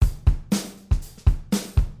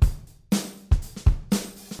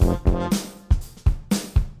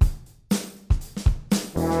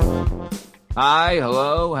Hi,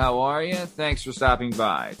 hello, how are you? Thanks for stopping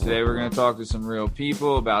by. Today we're going to talk to some real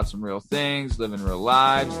people about some real things, living real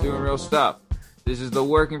lives, doing real stuff. This is the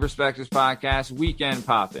Working Perspectives Podcast, Weekend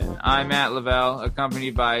Poppin'. I'm Matt Lavelle,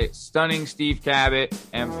 accompanied by stunning Steve Cabot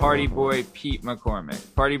and Party Boy Pete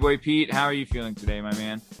McCormick. Party Boy Pete, how are you feeling today, my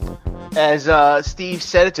man? As Steve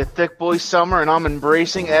said, it's a thick boy summer, and I'm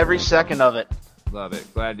embracing every second of it. Love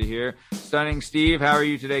it. Glad to hear. Stunning Steve, how are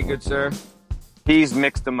you today, good sir? He's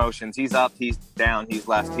mixed emotions. He's up, he's down, he's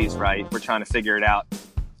left, he's right. We're trying to figure it out.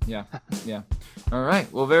 Yeah. All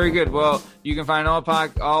right. Well, very good. Well, you can find all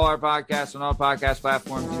our podcasts on all podcast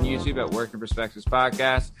platforms and YouTube at Working Perspectives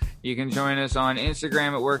Podcast. You can join us on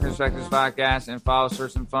Instagram at Working Perspectives Podcast and follow us for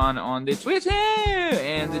some fun on the Twitter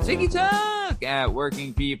and the TikTok at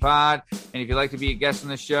Working P Pod. And if you'd like to be a guest on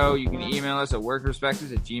the show, you can email us at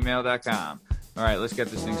workingperspectives@gmail.com. All right, let's get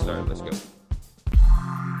this thing started. Let's go.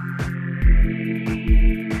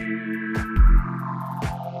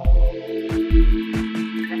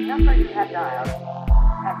 Number you have dialed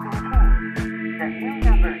has been changed. The new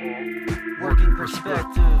number is Working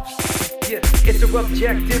Perspectives. Yeah, it's our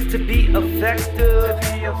objective to be effective.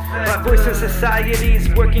 My voice in society's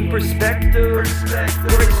working perspectives.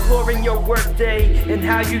 We're exploring your workday and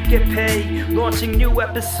how you get paid. Launching new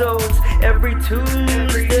episodes every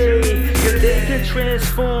Tuesday. Your day can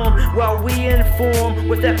transform while we inform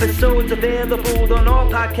with episodes available on all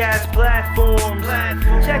podcast platforms.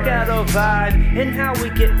 Check out our vibe and how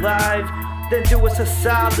we get live. Then do us a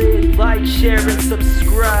solid like, share, and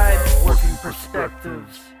subscribe. Working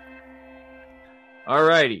Perspectives.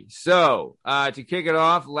 Alrighty, so to kick it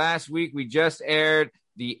off, last week we just aired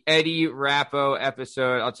the Eddie Rappo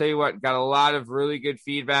episode. I'll tell you what, got a lot of really good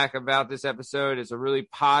feedback about this episode. It's a really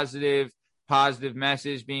positive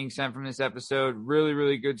message being sent from this episode. Really,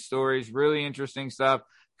 really good stories, really interesting stuff.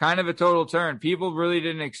 Kind of a total turn. People really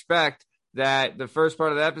didn't expect that the first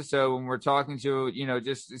part of the episode, when we're talking to,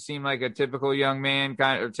 just seemed like a typical young man,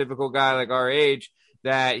 or typical guy like our age,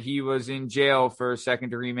 that he was in jail for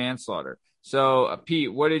second-degree manslaughter. So,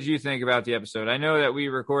 Pete, what did you think about the episode? I know that we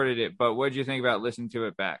recorded it, but what did you think about listening to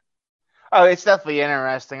it back? Oh, it's definitely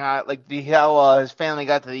interesting. Like how his family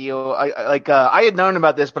got to the U.S. I had known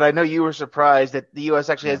about this, but I know you were surprised that the U.S.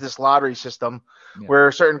 actually has this lottery system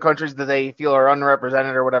where certain countries that they feel are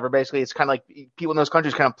underrepresented or whatever, basically it's kind of like people in those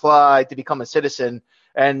countries can apply to become a citizen,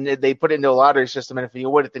 and they put it into a lottery system, and if you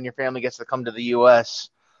win it, then your family gets to come to the U.S.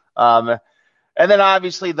 And then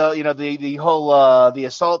obviously the whole the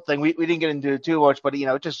assault thing, we didn't get into it too much, but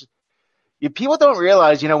people don't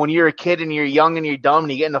realize, when you're a kid and you're young and you're dumb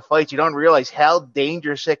and you get into fights, you don't realize how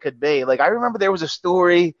dangerous it could be. Like I remember there was a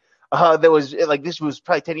story that was like, this was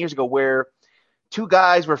probably 10 years ago, where two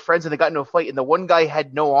guys were friends and they got into a fight, and the one guy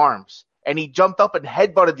had no arms and he jumped up and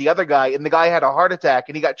headbutted the other guy, and the guy had a heart attack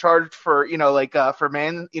and he got charged for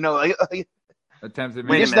Attempted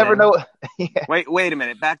we just never know. Yeah. Wait a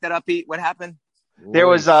minute. Back that up, Pete. What happened? There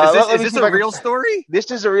was is this a real story? This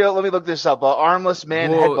is a real. Let me look this up. Armless man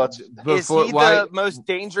headbutts. Is he the most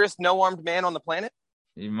dangerous no-armed man on the planet?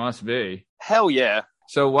 He must be. Hell yeah.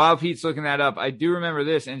 So while Pete's looking that up, I do remember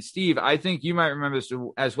this. And Steve, I think you might remember this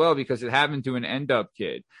as well because it happened to an end-up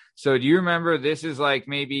kid. So do you remember, this is like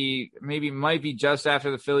maybe might be just after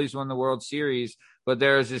the Phillies won the World Series, but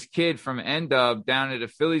there was this kid from End-Up down at a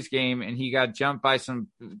Phillies game, and he got jumped by some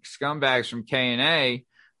scumbags from K&A,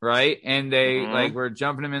 right? And they were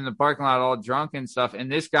jumping him in the parking lot all drunk and stuff.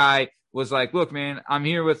 And this guy was like, look, man, I'm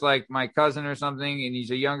here with like my cousin or something, and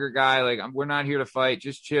he's a younger guy. Like, we're not here to fight.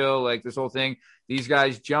 Just chill. Like, this whole thing. These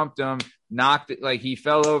guys jumped him, knocked it. Like, he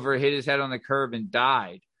fell over, hit his head on the curb, and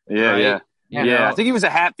died. Yeah, right? Yeah. I think he was a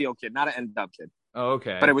Hatfield kid, not an End-Up kid. Oh,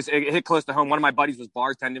 okay. But it hit close to home. One of my buddies was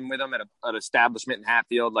bartending with him at an establishment in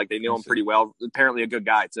Hatfield. Like, they knew him pretty well. Apparently a good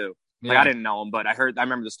guy, too. Like, I didn't know him, but I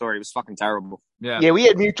remember the story. It was fucking terrible. Yeah, we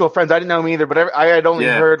had mutual friends. I didn't know him either, but I had only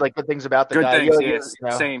heard like good things about the guy. Good things,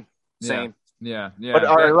 Same. Yeah. But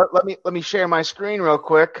all right, let me share my screen real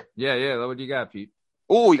quick. Yeah. What do you got, Pete?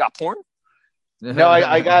 Oh, you got porn? No,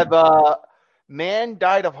 I got man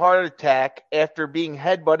died of heart attack after being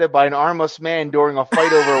headbutted by an armless man during a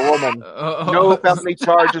fight over a woman. No felony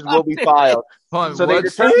charges will be filed. So they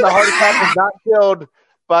determined the heart attack was not killed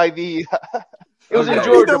by the. It was in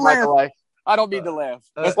Georgia, by the way. I don't need to laugh.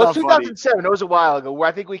 Well, 2007. It was a while ago.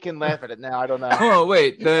 I think we can laugh at it now. I don't know. Oh,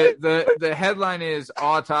 wait. The headline is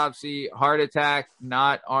autopsy, heart attack,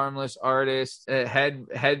 not armless artist,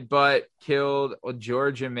 headbutt killed a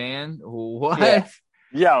Georgia man. What? Yeah.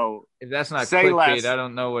 Yo, if that's not clickbait, less. I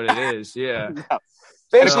don't know what it is. Yeah.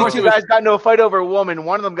 Basically, two guys got into a fight over a woman.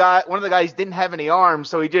 One of the guys didn't have any arms,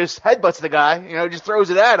 so he just headbutts the guy. Just throws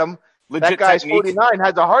it at him. Legit that guy's technique. 49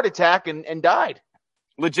 has a heart attack and died.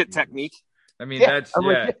 Legit technique. I mean, Yeah, that's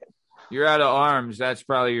You're out of arms. That's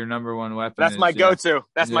probably your number one weapon. That's my go-to.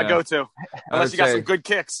 That's my go-to. Unless you got some good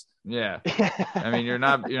kicks. Yeah. I mean, you're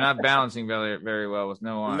not balancing very, very well with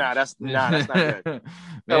no arms. That's not good.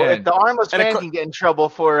 So if the armless fan can get in trouble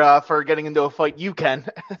for getting into a fight, you can.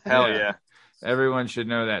 Hell yeah. Everyone should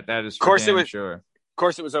know that. That is for damn sure. Of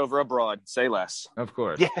course, it was over abroad. Say less. Of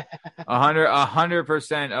course. Yeah.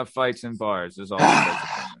 100% of fights in bars is always.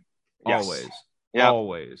 Always. Yeah.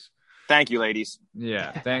 Always. Thank you, ladies.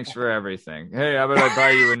 Yeah. Thanks for everything. Hey, how about I buy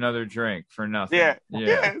you another drink for nothing?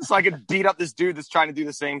 Yeah. So I could beat up this dude that's trying to do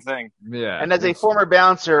the same thing. Yeah. And as a former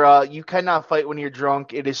bouncer, you cannot fight when you're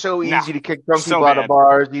drunk. It is so easy to kick drunk people out of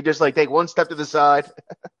bars. You just take one step to the side.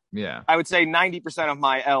 Yeah. I would say 90% of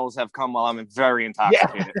my L's have come while I'm very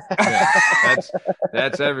intoxicated. Yeah.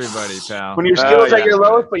 That's everybody, pal. When your skills at your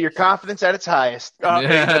lowest, but your confidence at its highest.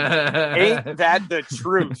 Ain't that the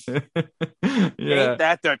truth? Ain't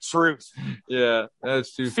that the truth? Yeah,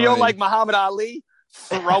 that's too Feel funny. like Muhammad Ali,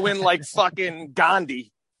 throw in like fucking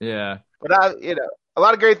Gandhi. Yeah. But a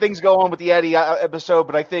lot of great things go on with the Eddie episode,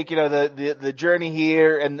 but I think the journey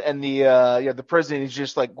here and the prison is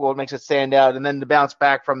just what makes it stand out, and then to bounce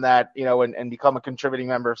back from that, and become a contributing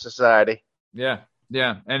member of society. Yeah,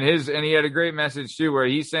 and he had a great message too, where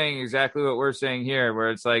he's saying exactly what we're saying here,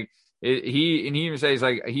 where it's he even says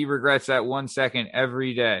he regrets that 1 second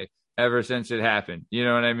every day ever since it happened. You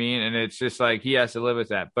know what I mean? And it's just he has to live with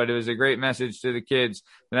that. But it was a great message to the kids,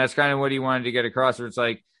 and that's kind of what he wanted to get across. Where it's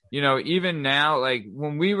even now,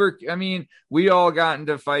 when we all got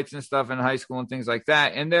into fights and stuff in high school and things like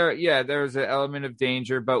that. And there's an element of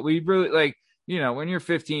danger, but we really when you're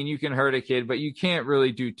 15, you can hurt a kid, but you can't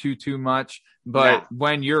really do too much. But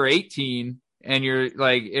when you're 18 and you're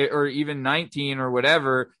or even 19 or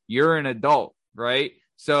whatever, you're an adult, right?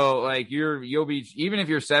 So you'll be, even if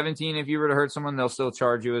you're 17, if you were to hurt someone, they'll still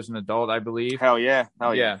charge you as an adult, I believe. Hell yeah.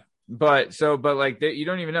 But you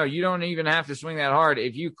don't even know. You don't even have to swing that hard.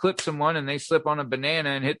 If you clip someone and they slip on a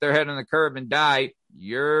banana and hit their head on the curb and die,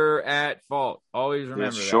 you're at fault. Always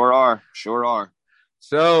remember that. Sure are.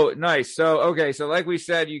 So nice. So like we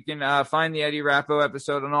said, you can find the Eddie Rappo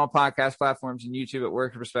episode on all podcast platforms and YouTube at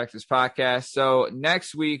Working Perspectives Podcast. So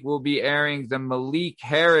next week we'll be airing the Malik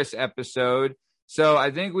Harris episode. So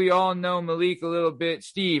I think we all know Malik a little bit.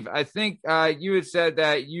 Steve, I think you had said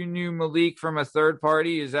that you knew Malik from a third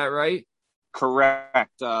party. Is that right?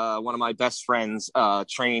 Correct. One of my best friends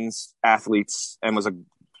trains athletes and was a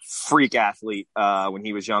freak athlete when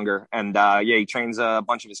he was younger. And he trains a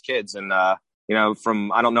bunch of his kids. And, I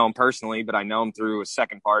don't know him personally, but I know him through a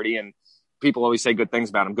second party. And people always say good things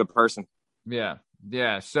about him. Good person. Yeah.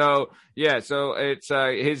 So it's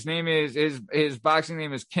his name is his boxing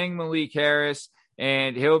name is King Malik Harris.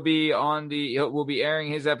 And we'll be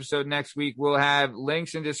airing his episode next week. We'll have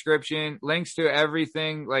links in description, links to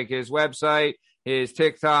everything, like his website, his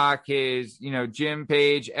TikTok, his, gym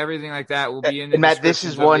page, everything like that will be in the Matt, this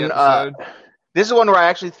is one where I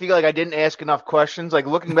actually feel like I didn't ask enough questions. Like,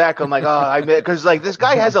 looking back, I'm like, because this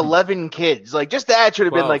guy has 11 kids. Just that should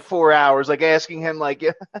have been 4 hours. Asking him,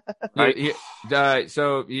 he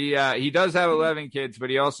does have 11 kids,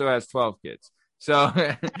 but he also has 12 kids. So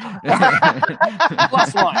plus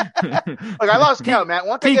one. I lost count, Matt.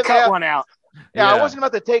 Pete cut one out. Yeah, I wasn't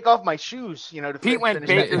about to take off my shoes, Pete went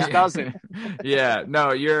baker's dozen. Yeah,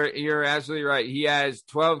 no, you're absolutely right. He has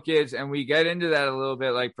 12 kids, and we get into that a little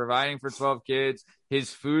bit, providing for 12 kids.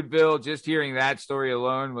 His food bill, just hearing that story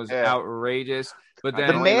alone was outrageous. But then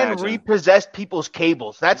the man repossessed people's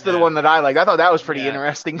cables. That's the one that I like. I thought that was pretty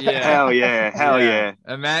interesting. Yeah. Hell yeah.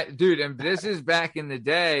 And and this is back in the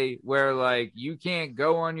day where you can't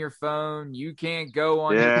go on your phone, you can't go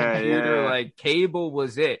on your computer. Cable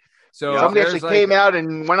was it. So somebody actually came out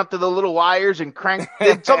and went up to the little wires and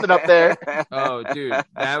did something up there. Oh, dude,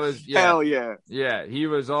 that was hell yeah. Yeah, he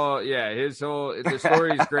was the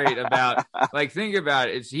story's great about think about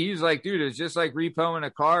it. He's dude, it's just like repoing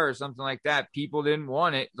a car or something like that. People didn't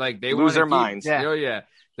want it. They lose their minds. Yeah. Oh yeah,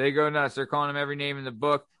 they go nuts. They're calling him every name in the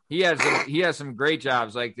book. He has some great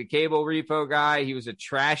jobs, like the cable repo guy. He was a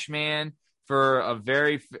trash man for a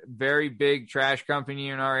very, very big trash company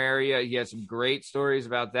in our area. He has some great stories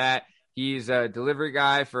about that. He's a delivery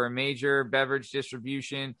guy for a major beverage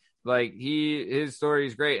distribution. His story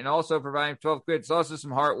is great. And also providing 12 kids. It's also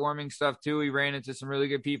some heartwarming stuff too. He ran into some really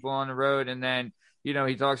good people on the road. And then, he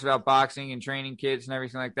talks about boxing and training kids and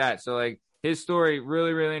everything like that. So his story,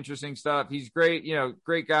 really, really interesting stuff. He's great,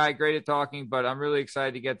 great guy, great at talking, but I'm really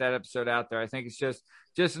excited to get that episode out there. I think it's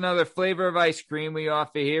just another flavor of ice cream we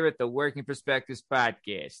offer here at the Working Perspectives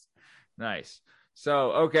Podcast. Nice.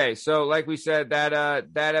 So, okay. So like we said, that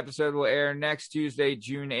episode will air next Tuesday,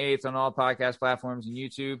 June 8th on all podcast platforms and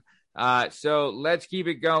YouTube. So let's keep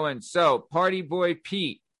it going. So Party Boy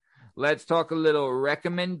Pete, let's talk a little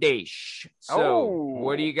recommendation. So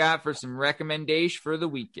what do you got for some recommendation for the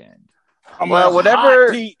weekend? Well,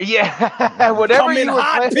 whatever you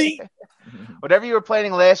were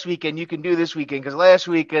planning last weekend, you can do this weekend, because last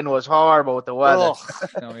weekend was horrible with the weather.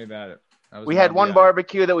 Tell me about it. We had one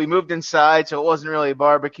barbecue that we moved inside, so it wasn't really a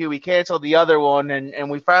barbecue. We canceled the other one, and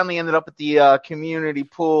we finally ended up at the community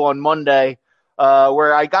pool on Monday,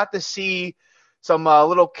 where I got to see some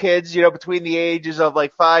little kids, between the ages of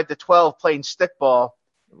like 5 to 12 playing stickball.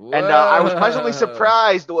 Whoa. And I was pleasantly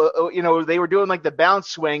surprised. They were doing like the bounce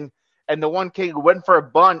swing, and the one kid went for a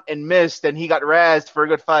bunt and missed, and he got razzed for a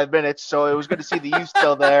good 5 minutes. So it was good to see the youth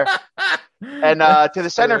still there. And to the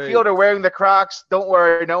center fielder wearing the Crocs, don't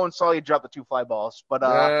worry, no one saw you drop the 2 fly balls. But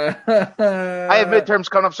I have midterms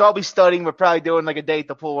coming up, so I'll be studying. We're probably doing like a day at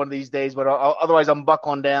the pool one of these days, but otherwise I'm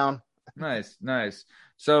buckling down. Nice.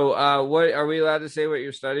 So what are we allowed to say what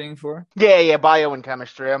you're studying for? Yeah, bio and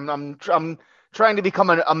chemistry. I'm trying to become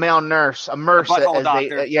a male nurse, a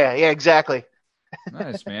doctor. Yeah, exactly.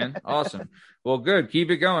 Nice, man. Awesome. Well, good. Keep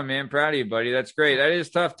it going, man. Proud of you, buddy. That's great. That is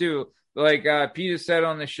tough too. Like Pete has said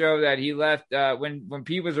on the show that he left when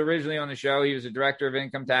Pete was originally on the show, he was a director of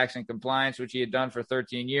income tax and compliance, which he had done for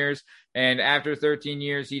 13 years. And after 13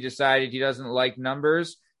 years, he decided he doesn't like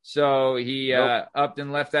numbers. So he upped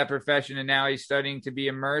and left that profession, and now he's studying to be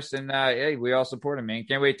immersed. And hey, we all support him, man.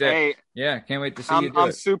 Can't wait to see you do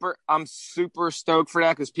it. I'm super stoked for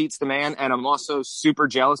that, because Pete's the man, and I'm also super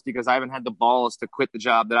jealous because I haven't had the balls to quit the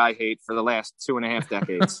job that I hate for the last 2.5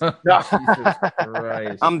 decades. Jesus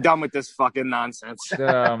Christ. I'm done with this fucking nonsense.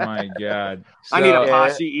 Oh my God. I need a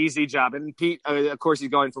poshy, easy job. And Pete, of course, he's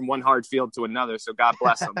going from one hard field to another, so God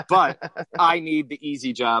bless him. But I need the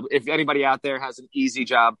easy job. If anybody out there has an easy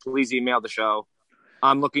job, please email the show.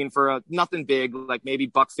 I'm looking for nothing big, like maybe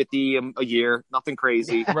 $150 a year, nothing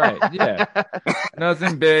crazy. Right? Yeah,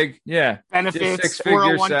 nothing big. Yeah, benefits,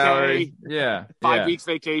 6-figure salary. Yeah, 5 weeks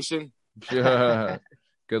vacation. Good luck.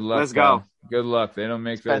 Let's go. Good luck. They don't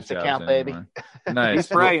make Expense those jobs account, anymore. baby. Nice. He's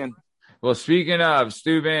praying. Well, speaking of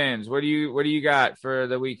Stu Bands, what do you got for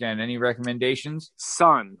the weekend? Any recommendations?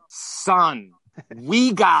 Son,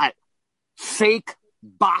 we got fake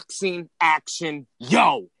boxing action.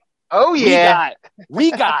 Yo. Oh yeah.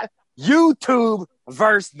 We got YouTube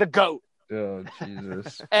versus the GOAT. Oh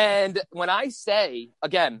Jesus. And when I say,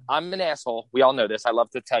 again, I'm an asshole. We all know this. I love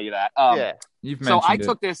to tell you that. You've mentioned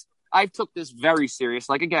I took this very serious,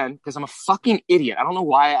 like, again, because I'm a fucking idiot. I don't know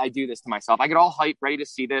why I do this to myself. I get all hyped, ready to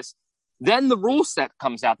see this. Then the rule set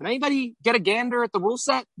comes out. Did anybody get a gander at the rule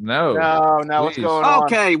set? No. What's going on?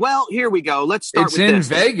 Okay, well, here we go. Let's start with this. It's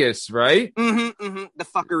in Vegas, right? Mm-hmm. The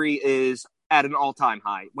fuckery is at an all-time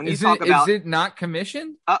high. When you is it not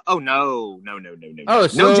commissioned? No. Oh,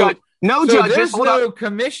 so no judges. There's no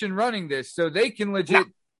commission running this, so they can legit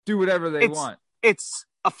do whatever they want. It's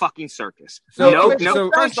a fucking circus. No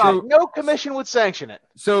commission would sanction it.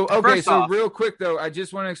 So, real quick, though, I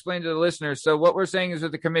just want to explain to the listeners. So what we're saying is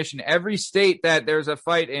with the commission, every state that there's a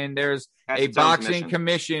fight in, there's a boxing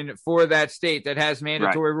commission for that state that has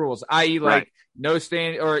mandatory rules, i.e. no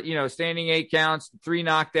standing 8 counts, 3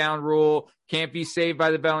 knockdown rule, can't be saved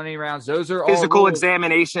by the bell in any rounds. Those are physical all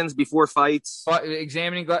examinations before fights.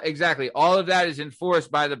 Exactly. All of that is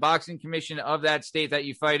enforced by the boxing commission of that state that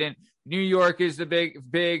you fight in. New York is the big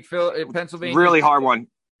Pennsylvania. Really hard one.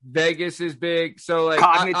 Vegas is big. So like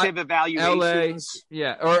cognitive evaluations.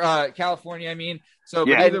 LA, or California, I mean.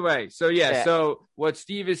 So either way. So so what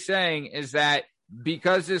Steve is saying is that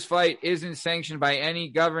because this fight isn't sanctioned by any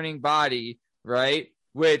governing body, right?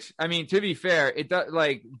 Which, I mean, to be fair, it does,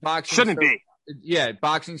 like, boxing shouldn't be. Yeah,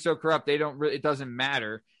 boxing's so corrupt it doesn't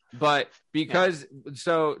matter. But because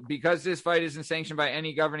this fight isn't sanctioned by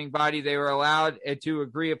any governing body, they were allowed to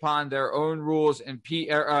agree upon their own rules. And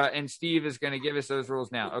Steve is going to give us those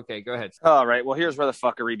rules now. Okay, go ahead. All right. Well, here's where the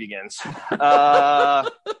fuckery begins.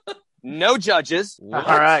 No judges. What?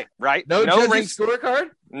 All right. Right. No judges scorecard.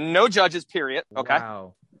 No judges. Period. Okay.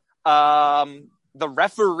 Wow. The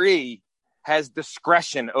referee has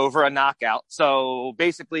discretion over a knockout. So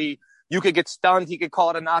basically, you could get stunned. He could call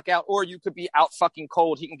it a knockout, or you could be out fucking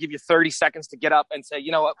cold. He can give you 30 seconds to get up and say,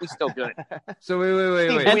 you know what, we still good. So wait.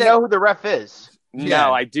 Do we know who the ref is?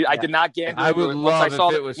 No, I do. Yeah. I did not get. I would love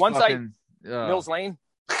if it was Mills Lane,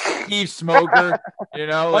 Steve Smoker.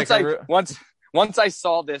 Once I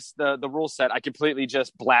saw this, the rule set, I completely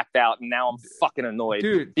just blacked out, and now I'm fucking annoyed.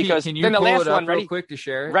 Dude, because can you then the pull last it up one, real quick to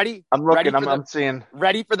share it? Ready? I'm looking. I'm seeing.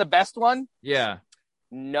 Ready for the best one? Yeah.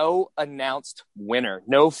 no announced winner,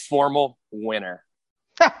 no formal winner.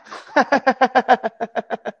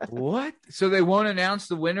 What? So they won't announce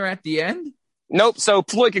the winner at the end? Nope. So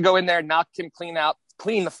Floyd could go in there, knock him clean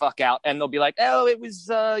the fuck out, and they'll be like, "Oh, it was,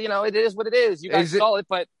 it is what it is. You guys saw it,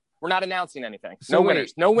 but we're not announcing anything. So no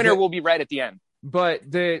winners. No winner will be read at the end." But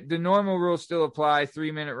the normal rules still apply: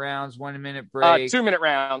 3-minute rounds, 1-minute break, 2-minute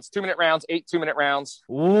rounds, 8 2-minute rounds.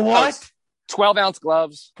 What? 12-ounce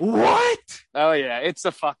gloves. What? Oh yeah, it's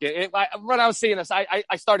a fucking. When I was seeing this, I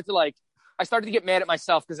started to get mad at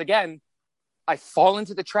myself because again, I fall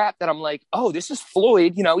into the trap that I'm like, oh, this is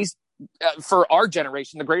Floyd. He's for our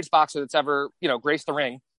generation the greatest boxer that's ever graced the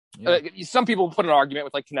ring. Yeah. Some people put an argument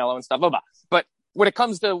with like Canelo and stuff, blah, blah. But when it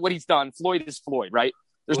comes to what he's done, Floyd is Floyd, right?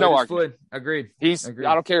 There's no argument. Agreed. Agreed.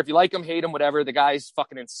 I don't care if you like him, hate him, whatever. The guy's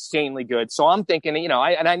fucking insanely good. So I'm thinking,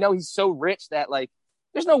 I know he's so rich that like,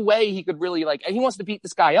 there's no way he could really he wants to beat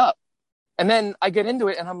this guy up. And then I get into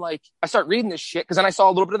it and I'm like, I start reading this shit because then I saw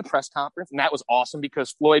a little bit of the press conference and that was awesome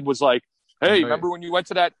because Floyd was like, hey, remember when you went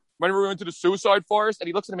to the suicide forest? And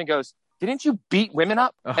he looks at him and goes, didn't you beat women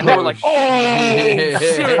up? And they were like, oh,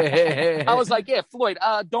 shit. I was like, yeah, Floyd,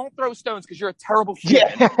 don't throw stones because you're a terrible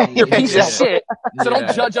human. Yeah. You're a piece of shit. So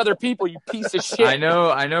don't judge other people, you piece of shit. I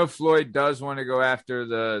know Floyd does want to go after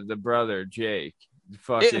the brother, Jake.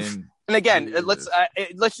 Fucking. And again,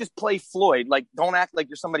 let's just play Floyd. Like, don't act like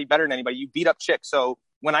you're somebody better than anybody. You beat up chicks. So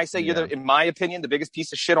when I say you're in my opinion, the biggest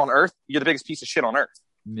piece of shit on earth, you're the biggest piece of shit on earth.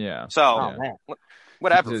 Yeah. So,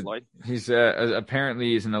 whatever, Floyd. He's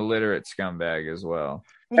apparently he's an illiterate scumbag as well.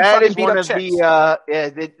 That is one of the.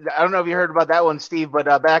 I don't know if you heard about that one, Steve, but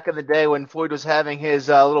back in the day when Floyd was having his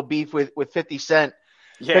little beef with 50 Cent.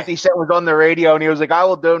 Yeah. 50 Cent was on the radio and he was like, I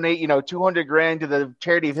will donate, $200,000 to the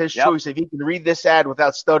charity of his choice if he can read this ad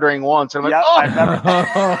without stuttering once. And I'm like,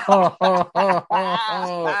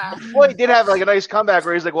 Well, he did have like a nice comeback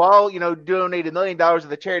where he's like, well, donate $1 million to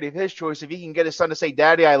the charity of his choice if he can get his son to say,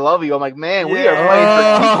 Daddy, I love you. I'm like, man, we are playing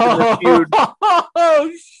for keeps in this feud.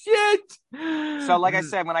 Oh shit. So like I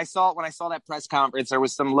said, when I saw that press conference, there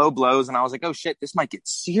was some low blows and I was like, oh shit, this might get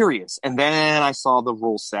serious. And then I saw the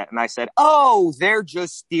rule set and I said, oh, they're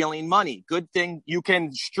just stealing money. Good thing you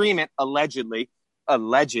can stream it allegedly.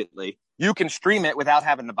 You can stream it without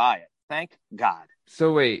having to buy it. Thank God.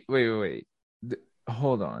 So wait.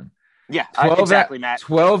 Hold on. Yeah, exactly, Matt.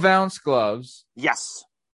 12-ounce gloves. Yes.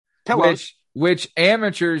 Pillows. Which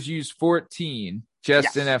amateurs use 14,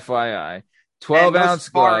 just an FYI. 12-ounce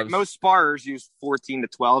gloves. Most sparrers use 14 to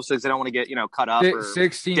 12, so they don't want to get cut up.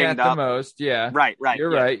 16 at the most. Yeah. Right.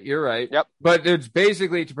 You're right. Yep. But it's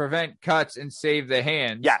basically to prevent cuts and save the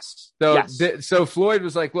hands. Yes. So Floyd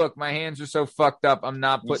was like, "Look, my hands are so fucked up. I'm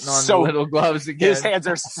not putting on the little gloves again." His hands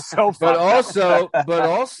are so fucked up. But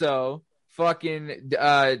also, fucking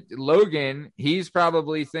Logan, he's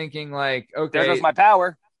probably thinking like, "Okay, there goes my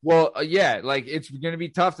power." Well, like it's going to be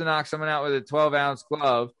tough to knock someone out with a 12-ounce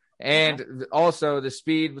glove. And also the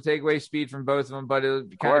speed will take away speed from both of them, but it'll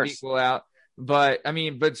kind of equal out. But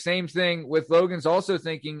same thing with Logan's also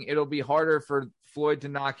thinking it'll be harder for Floyd to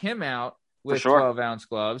knock him out with 12-ounce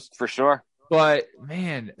gloves. For sure. But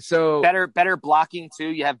man, so better blocking too.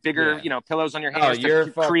 You have bigger, pillows on your hands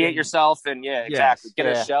to create yourself and exactly. Get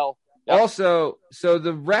a shell. Yep. Also, so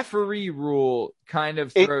the referee rule kind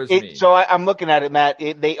of throws me. So I'm looking at it, Matt.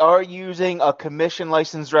 They are using a commission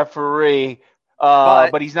licensed referee.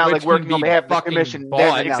 But he's not like working on behalf of the commission.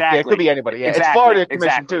 Exactly. Yeah, it could be anybody. Yeah, exactly. It's Florida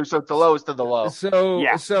commission too, so it's the lowest of the low.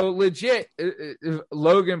 So legit,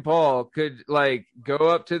 Logan Paul could like go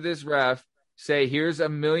up to this ref, say, "Here's $1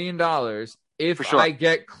 million. If I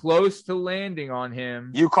get close to landing on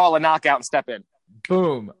him, you call a knockout and step in.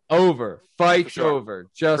 Boom, over, fight's over,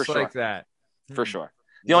 just like that." For sure.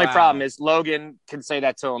 The only problem is Logan can say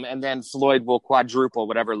that to him, and then Floyd will quadruple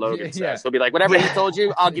whatever Logan says. He'll be like, whatever he told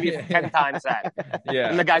you, I'll give you 10 times that. Yeah.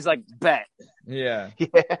 And the guy's like, bet. Yeah.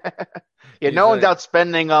 No one's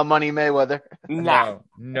outspending Money Mayweather. No.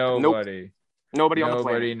 Nobody. Nope. Nobody on the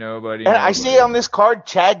planet. Nobody. And I see on this card,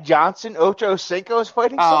 Chad Johnson, Ocho Cinco is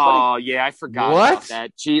fighting somebody. Oh, yeah, I forgot about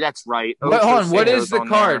that. Gee, that's right. Hold on, what is the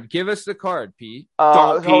card? There. Give us the card, Pete.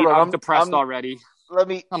 Don't, Pete. I'm depressed already.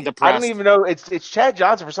 I'm depressed. I don't even know. It's Chad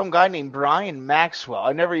Johnson for some guy named Brian Maxwell.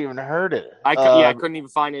 I never even heard of it. I couldn't even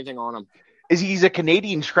find anything on him. He's a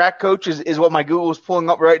Canadian track coach? Is what my Google is pulling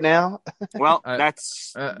up right now. Well,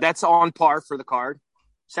 that's on par for the card.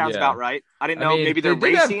 Sounds about right. I didn't know. Maybe they're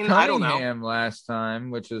racing. I don't know. Last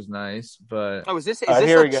time, which was nice, but is this a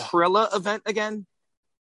Trilla event again?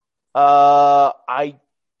 I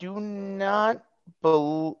do not. I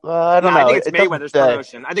don't know. I think it's Mayweather's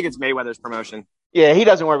promotion. I think it's Mayweather's promotion. Yeah, he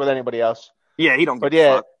doesn't work with anybody else. Yeah, he don't. But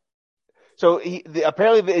yeah. So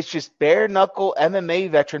apparently it's just bare knuckle MMA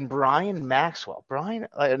veteran Brian Maxwell. Brian,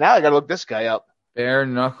 now I got to look this guy up. Bare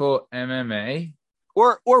knuckle MMA.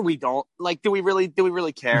 Or we don't. Like, do we really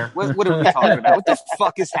care? What are we talking about? What the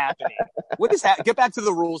fuck is happening? Get back to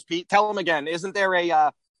the rules, Pete. Tell them again. Isn't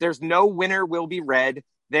there there's no winner will be red.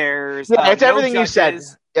 There's it's no everything judges. You said.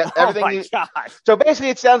 Yeah, everything. Oh my God. So basically,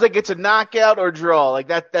 it sounds like it's a knockout or draw. Like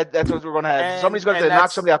that's what we're going to have. Somebody's going to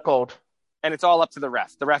knock somebody out cold. And it's all up to the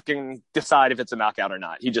ref. The ref can decide if it's a knockout or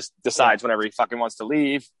not. He just decides whenever he fucking wants to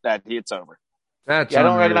leave that it's over. I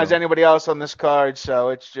don't recognize anybody else on this card, so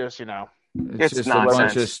it's just It's just nonsense. A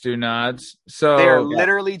bunch of stew nods. So they're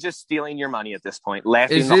literally just stealing your money at this point,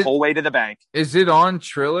 laughing the whole way to the bank. Is it on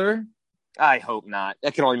Triller? I hope not.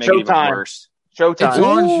 That can only make it even worse. Showtime. It's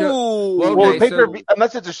on well, pay-per-view,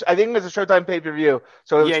 unless it's I think it's a Showtime pay-per-view.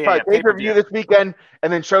 So it's probably pay-per-view this weekend,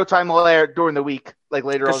 and then Showtime will air during the week, like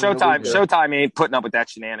later on. Showtime ain't putting up with that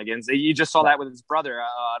shenanigans. You just saw that with his brother.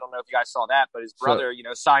 I don't know if you guys saw that, but his brother,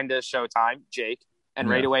 signed to Showtime, Jake, and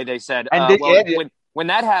right away they said, when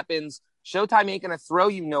that happens, Showtime ain't going to throw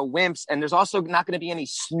you no wimps, and there's also not going to be any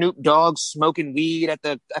Snoop Dogg smoking weed at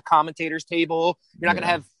the commentator's table. You're not going to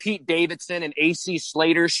have Pete Davidson and AC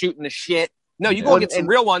Slater shooting the shit. No, you go get some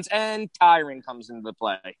real ones, and Tyron comes into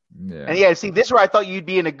play. Yeah. And see, this is where I thought you'd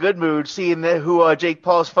be in a good mood, seeing who Jake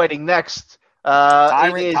Paul's fighting next.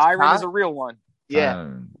 Tyron is a real one. Yeah.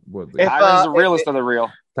 Tyron's the realest of the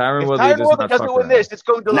real. Tyron Woodley doesn't win this, it's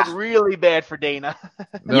going to look really bad for Dana.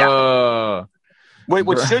 Yeah. Wait,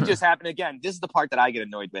 what should just happen again? This is the part that I get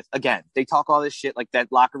annoyed with. Again, they talk all this shit, like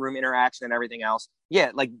that locker room interaction and everything else.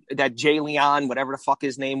 Yeah, like that Jay Leon, whatever the fuck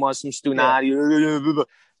his name was, some Stunad.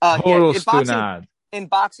 In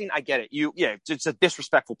boxing, I get it. It's a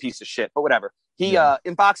disrespectful piece of shit, but whatever.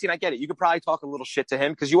 In boxing, I get it. You could probably talk a little shit to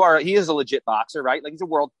him because he is a legit boxer, right? Like he's a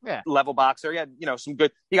world level boxer. He had, some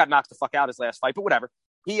good. He got knocked the fuck out his last fight, but whatever.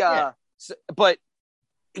 But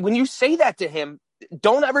when you say that to him,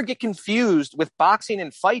 don't ever get confused with boxing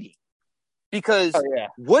and fighting because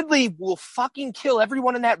Woodley will fucking kill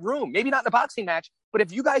everyone in that room. Maybe not in a boxing match, but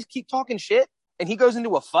if you guys keep talking shit and he goes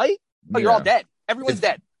into a fight, you're all dead. Everyone's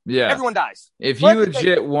dead. Yeah. Everyone dies. If he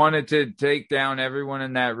legit wanted to take down everyone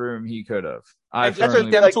in that room, he could have.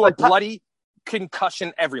 To a bloody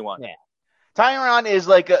concussion, everyone. Yeah. Tyron is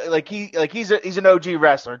he's an OG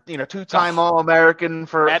wrestler, 2-time All-American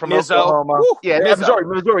from Oklahoma. Woo, yeah,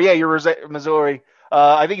 Missouri. Yeah, you're Missouri.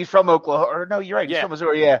 I think he's from Oklahoma. Or no, you're right. He's from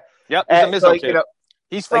Missouri. Yeah. Yep. He's a Mizzo kid.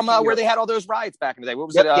 He's from where they had all those riots back in the day. What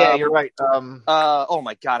was it? Yeah, you're right. Oh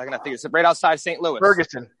my God, I'm gonna think it's right outside St. Louis.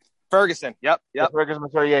 Ferguson. Yep. Ferguson,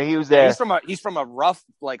 Missouri. Yeah, he was there. He's from a rough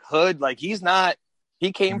hood. Like he's not.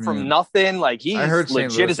 He came from nothing. Like he's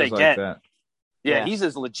legit as they get. Yeah, he's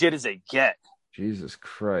as legit as they get. Jesus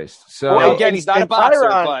Christ. So again, he's not a boxer,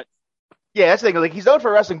 but that's the thing. Like he's known for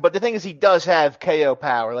wrestling, but the thing is, he does have KO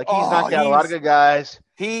power. Like he's knocked out a lot of good guys.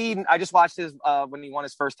 I just watched his when he won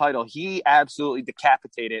his first title. He absolutely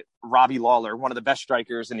decapitated Robbie Lawler, one of the best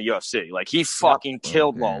strikers in the UFC. Like he fucking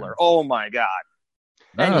killed Lawler. Oh my God.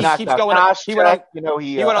 And he keeps going. He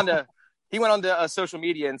went on to social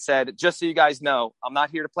media and said, "Just so you guys know, I'm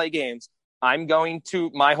not here to play games.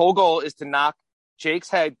 My whole goal is to knock Jake's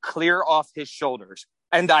head clear off his shoulders."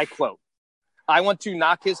 And I quote, "I want to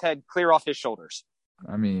knock his head clear off his shoulders."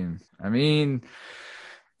 I mean,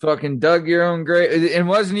 fucking dug your own grave. It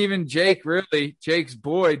wasn't even Jake, really. Jake's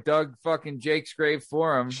boy dug fucking Jake's grave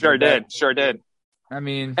for him. Sure did. I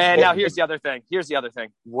mean, and now here's the other thing.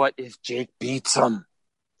 What if Jake beats him?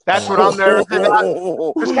 That's what I'm nervous about.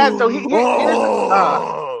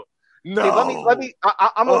 Let me.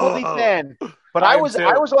 I'm a Woodley fan, but I was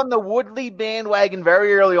on the Woodley bandwagon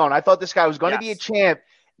very early on. I thought this guy was going to be a champ,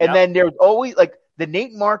 and then there was always the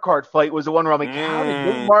Nate Marquardt fight was the one where I'm like, how did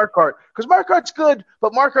Nate Marquardt? Because Marquardt's good,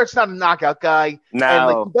 but Marquardt's not a knockout guy.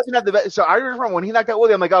 No, and he doesn't have the best. So I remember when he knocked out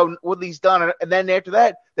Woodley, I'm like, oh, Woodley's done. And then after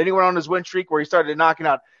that, then he went on his win streak where he started knocking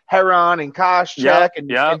out Heron and Koscheck and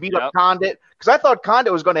beat up Condit. Because I thought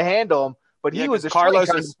Condit was going to handle him, but he was a Carlos.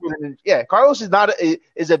 Carlos is not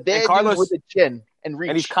is a bad dude with a chin and reach.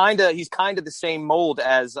 And he's kind of the same mold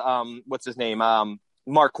as what's his name,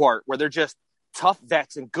 Marquardt, where they're just tough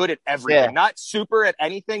vets and good at everything. Yeah. Not super at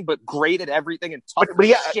anything, but great at everything and tough. But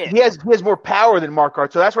he has more power than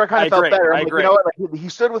Marquardt, so that's where I kind of felt better. I agree. You know what? He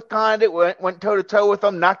stood with Condit, went toe to toe with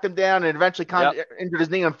him, knocked him down, and eventually Condit injured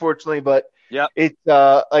his knee, unfortunately. But it's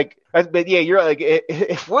but yeah, you're like,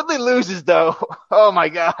 if Woodley loses though, oh my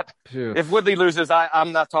God. If Woodley loses,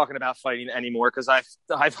 I'm not talking about fighting anymore because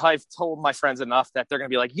I've told my friends enough that they're gonna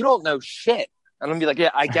be like, you don't know shit. I'm gonna be like, yeah,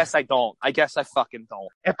 I guess I don't. I guess I fucking don't.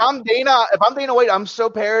 If I'm Dana White, I'm so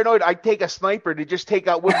paranoid. I take a sniper to just take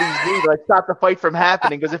out Woodley's knee to like, stop the fight from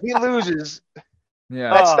happening. Because if he loses,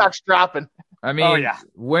 that stock's dropping. I mean,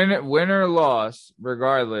 win or loss,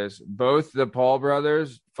 regardless, both the Paul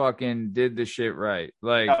brothers fucking did the shit right.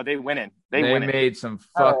 Like, they winning. They made some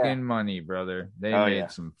fucking money, brother. They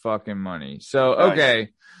made some fucking money. So okay,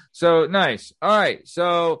 so nice. All right,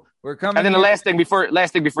 so we're coming. And then the last thing before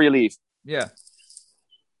you leave. Yeah.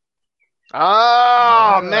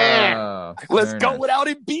 Oh man, let's go without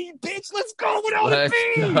Embiid, bitch. Let's go without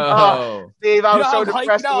Embiid. Oh, Steve, I was so depressed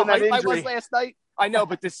with that injury. I was last night. I know,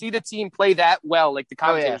 but to see the team play that well, like the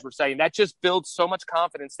commentators were saying, that just builds so much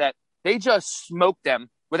confidence that they just smoked them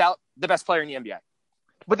without the best player in the NBA.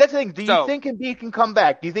 But that's the thing. Do you think Embiid can come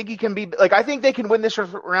back? Do you think he can be like? I think they can win this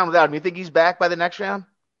round without him. You think he's back by the next round?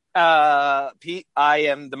 Pete, I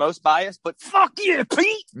am the most biased, but fuck you,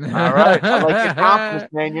 Pete. All right, I like your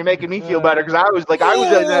confidence, man. You're making me feel better because I was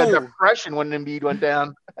in a depression when Embiid went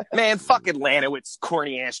down. Man, fuck Atlanta with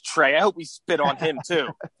corny ass Trey. I hope we spit on him too.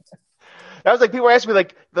 That was like people were asking me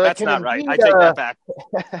like, that's not right. I take that back.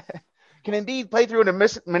 Can Embiid play through a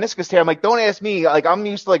meniscus tear? I'm like, don't ask me. Like, I'm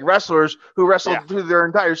used to like wrestlers who wrestled through their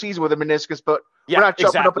entire season with a meniscus, but we're not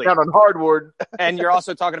jumping up and down on hardwood. And you're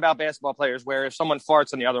also talking about basketball players where if someone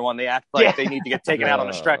farts on the other one, they act like they need to get taken out on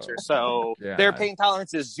a stretcher. So their pain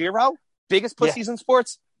tolerance is 0. Biggest pussies in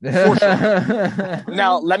sports? For sure.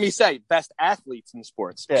 Now, let me say, best athletes in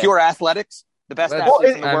sports. Pure athletics. The best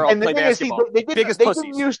athletes in the world play basketball. They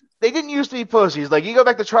didn't used to be pussies. Like, you go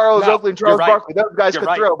back to Charles Oakley and Charles Barkley, those guys could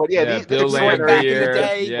throw. But Detroit back in the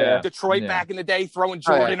day, Detroit back in the day, throwing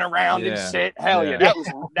Jordan around and shit. Hell yeah.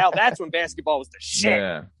 Now that's when basketball was the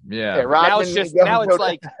shit.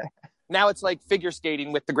 Now it's like figure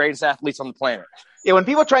skating with the greatest athletes on the planet. Yeah, when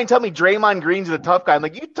people try and tell me Draymond Green's a tough guy, I'm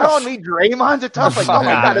like, you telling me Draymond's a tough? Like, oh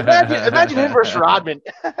my god, imagine him versus Rodman.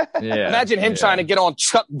 Imagine him trying to get on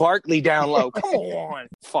Chuck Barkley down low. Come on,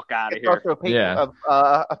 fuck out of here.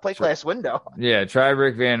 A plate glass window. Yeah, try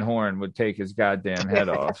Rick Van Horn would take his goddamn head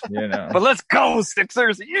off. You know. But let's go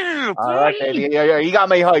Sixers. All right, baby. Yeah, you got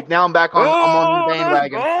me hyped. Now I'm back on. I'm on the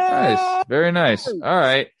bandwagon. Nice, very nice. All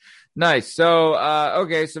right. Nice. So,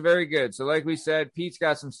 okay. So very good. So like we said, Pete's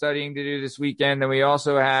got some studying to do this weekend. Then we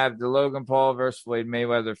also have the Logan Paul versus Floyd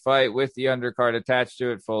Mayweather fight with the undercard attached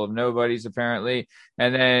to it, full of nobodies apparently.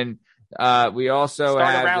 And then, we also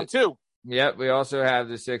have round 2. Yep. We also have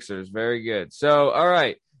the Sixers. Very good. So, all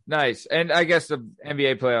right. Nice. And I guess the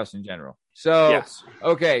NBA playoffs in general. So,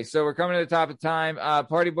 okay, so we're coming to the top of time.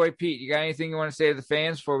 Party Boy Pete, you got anything you want to say to the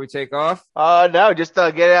fans before we take off? No, just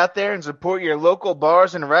get out there and support your local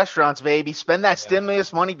bars and restaurants, baby. Spend that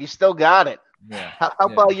stimulus money if you still got it. Yeah.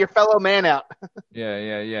 Help your fellow man out.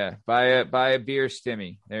 Yeah. Buy a beer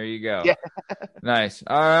stimmy. There you go. Yeah. Nice.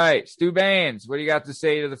 All right, Stu Baines, what do you got to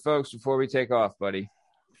say to the folks before we take off, buddy?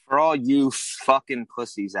 For all you fucking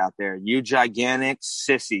pussies out there, you gigantic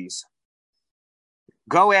sissies.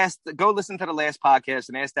 Go listen to the last podcast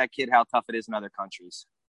and ask that kid how tough it is in other countries.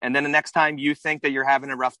 And then the next time you think that you're having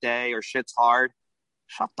a rough day or shit's hard,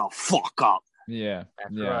 shut the fuck up. Yeah.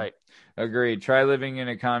 That's right. Agreed. Try living in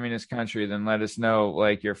a communist country, then let us know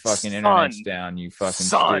like your fucking internet's down, you fucking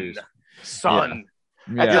son.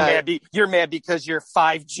 Yeah. You're mad because your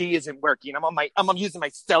 5G isn't working. I'm using my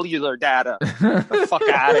cellular data. Get the fuck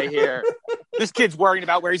out of here. This kid's worrying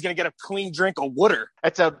about where he's going to get a clean drink of water.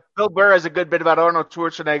 Bill Burr has a good bit about Arnold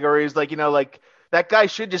Schwarzenegger where he's like, that guy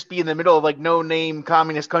should just be in the middle of like no-name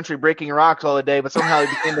communist country breaking rocks all the day, but somehow he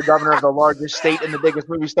became the governor of the largest state and the biggest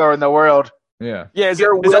movie star in the world. Yeah. Yeah. Is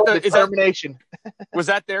that determination? Was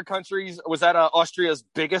that their country's? Was that Austria's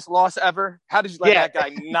biggest loss ever? How did you let that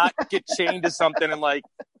guy not get chained to something and like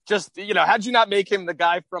just how did you not make him the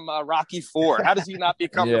guy from Rocky IV? How does he not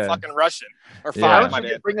become the fucking Russian or five?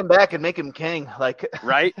 Yeah. Bring him back and make him king, like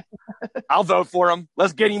right? I'll vote for him.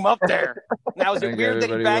 Let's get him up there. Now, is it weird that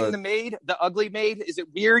he banged the maid, the ugly maid? Is it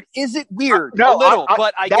weird? Is it weird? No, a little,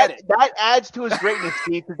 but I get it. That adds to his greatness,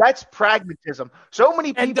 Steve, because that's pragmatism. So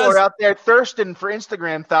many people are out there thirsting for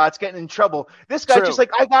Instagram thoughts, getting in trouble. This guy's just like,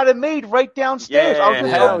 I got a maid right downstairs. I'll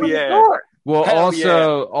just open the door. Well,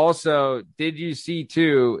 also, did you see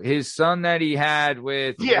too his son that he had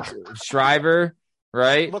with Shriver,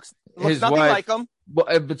 right? Looks his nothing wife, like him. Well,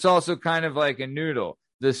 it's also kind of like a noodle.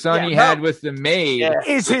 The son he had with the maid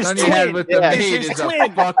is his twin. He had with the maid is a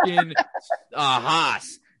fucking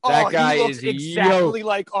Haas. That guy he looks is exactly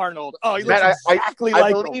like Arnold. Oh, he looks exactly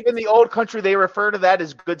like I believe in the old country they refer to that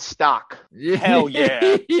as good stock. Hell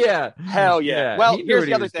yeah. Yeah. Hell yeah. Well, here's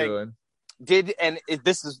the other thing.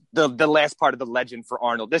 This is the last part of the legend for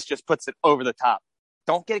Arnold. This just puts it over the top.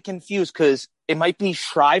 Don't get it confused because it might be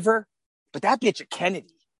Shriver, but that bitch a Kennedy.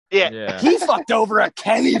 Yeah. He fucked over a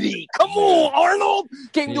Kennedy. Come on, Arnold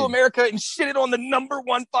came to America and shitted on the number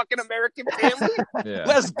one fucking American family. Yeah.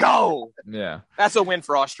 Let's go. Yeah. That's a win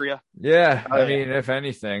for Austria. Yeah. I mean, if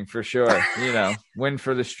anything, for sure. Win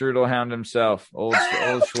for the Strudel Hound himself, old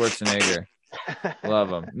Schwarzenegger. Love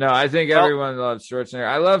him. No, I think everyone loves Schwarzenegger.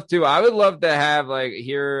 I would love to have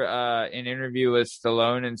hear an interview with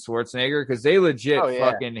Stallone and Schwarzenegger, because they legit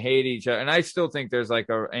fucking hate each other, and I still think there's an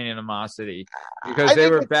animosity because they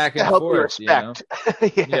were back and forth. Yeah.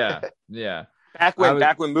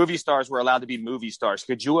 Back when movie stars were allowed to be movie stars,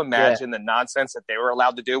 could you imagine the nonsense that they were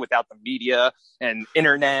allowed to do without the media and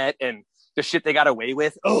internet and the shit they got away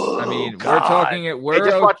with? Oh, I mean, we're talking it. They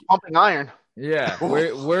just watched Pumping Iron. Yeah,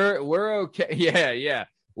 we're okay. Yeah.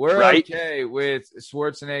 We're okay with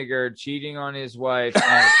Schwarzenegger cheating on his wife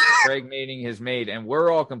and impregnating his maid, and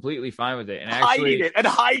we're all completely fine with it. And actually,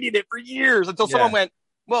 hiding it for years until someone went,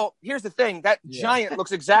 well, here's the thing. That giant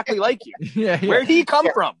looks exactly like you. Where'd he come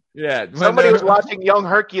from? Yeah. Somebody was watching Young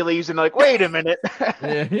Hercules and wait a minute.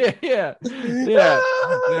 Yeah. They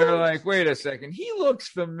were like, wait a second. He looks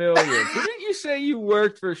familiar. Didn't you say you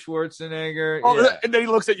worked for Schwarzenegger? Oh, and then he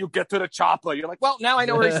looks at you, get to the chopper. You're like, well, now I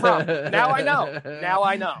know where he's from. Now I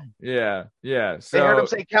know. Yeah. So, they heard him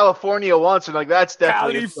say California once and that's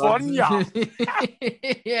definitely California.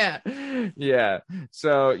 Yeah.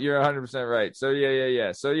 So you're 100% right. So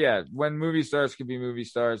yeah. So yeah, when movie stars could be movie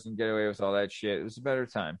stars and get away with all that shit, it was a better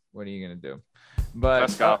time. What are you going to do? But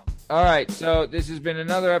let's go. All right. So this has been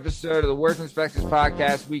another episode of the Working Perspectives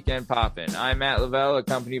Podcast, Weekend Poppin'. I'm Matt Lavelle,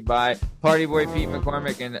 accompanied by Party Boy Pete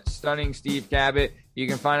McCormick and Stunning Steve Cabot. You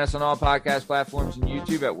can find us on all podcast platforms and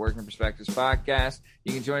YouTube at Working Perspectives Podcast.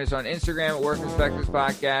 You can join us on Instagram at Working Perspectives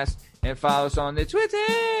Podcast and follow us on the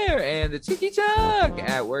Twitter and the TikTok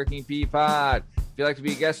at Working P Pod. If you'd like to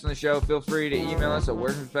be a guest on the show, feel free to email us at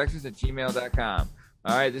workingperspectives@gmail.com.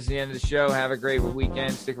 All right, this is the end of the show. Have a great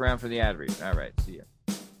weekend. Stick around for the ad read. All right, see ya.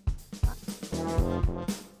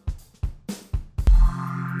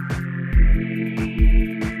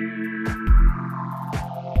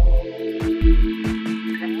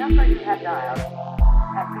 The number you have dialed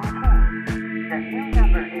has been changed. The new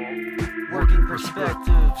number is Working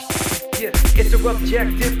Perspectives. Yeah, it's our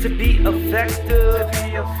objective to be effective.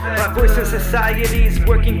 My voice in society's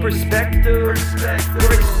working perspectives.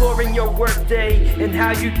 We're exploring your workday and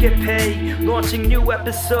how you get paid. Launching new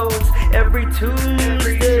episodes every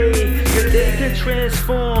Tuesday. Your day can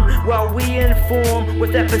transform while we inform,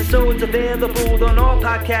 with episodes available on all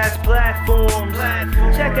podcast platforms.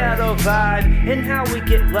 Check out our vibe and how we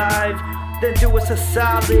get live. Then do us a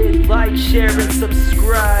solid like, share, and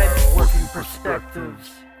subscribe. Working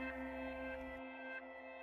Perspectives.